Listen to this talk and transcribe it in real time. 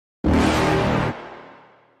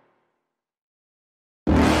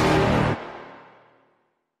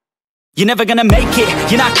You're never gonna make it,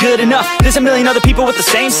 you're not good enough. There's a million other people with the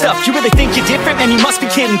same stuff. You really think you're different? Man, you must be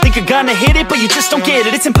kidding. Think you're gonna hit it, but you just don't get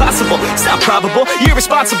it. It's impossible, it's not probable, you're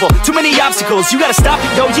irresponsible. Too many obstacles, you gotta stop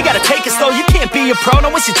it, yo. You gotta take it slow, you can't be a pro.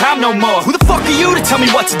 Don't waste your time no more. Who the fuck are you to tell me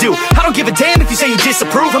what to do? I don't give a damn if you say you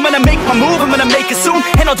disapprove. I'm gonna make my move, I'm gonna make it soon.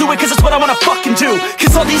 And I'll do it cause it's what I wanna fucking do.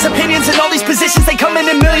 Cause all these opinions and all these positions, they come in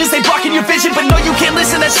millions, they blocking your vision. But no, you can't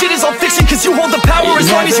listen, that shit is all fiction. Cause you hold the power as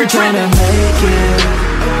long as you're driven.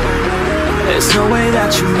 There's no way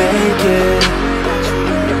that you make it.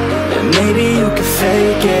 And maybe you can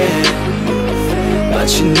fake it,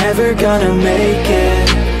 but you're never gonna make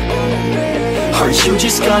it. Are you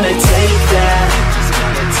just gonna take that?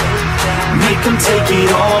 Make them take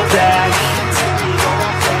it all back.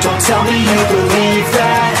 Don't tell me you believe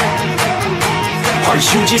that. Are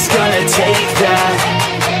you just gonna take that?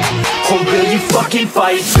 Or will you fucking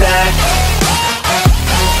fight back?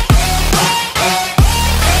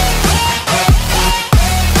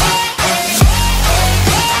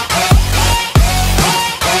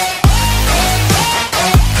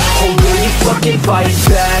 Fucking fight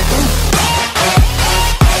back.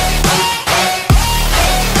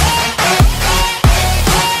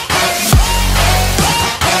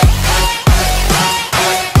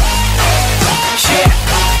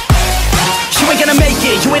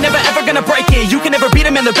 You ain't never ever gonna break it. You can never beat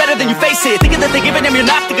them and they're better than you face it. Thinking that they give a damn, you're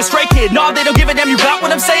not thinking straight, kid. No, they don't give a damn, you got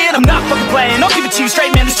what I'm saying? I'm not fucking playing, I'll give it to you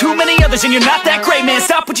straight, man. There's too many others and you're not that great, man.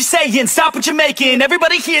 Stop what you're saying, stop what you're making.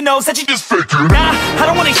 Everybody here knows that you just faking. Nah, I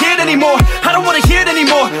don't wanna hear it anymore, I don't wanna hear it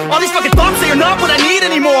anymore. All these fucking thoughts, they are not what I need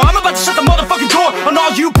anymore. I'm about to shut the motherfucking door on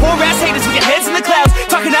all you poor ass haters with your heads in the clouds,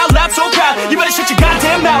 talking out loud so proud. You better shut your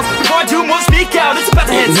goddamn mouth before I do more speak out. It's about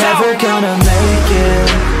to head south. Never gonna make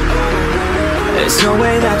it. There's no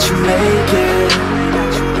way that you make it.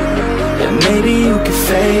 And maybe you can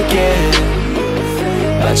fake it,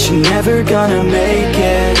 but you're never gonna make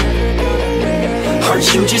it. Are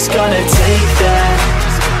you just gonna take that?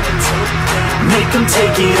 Make them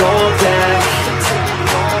take it all back.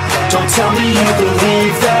 Don't tell me you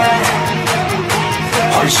believe that.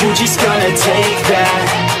 Are you just gonna take that?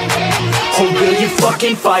 Or will you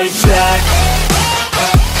fucking fight back?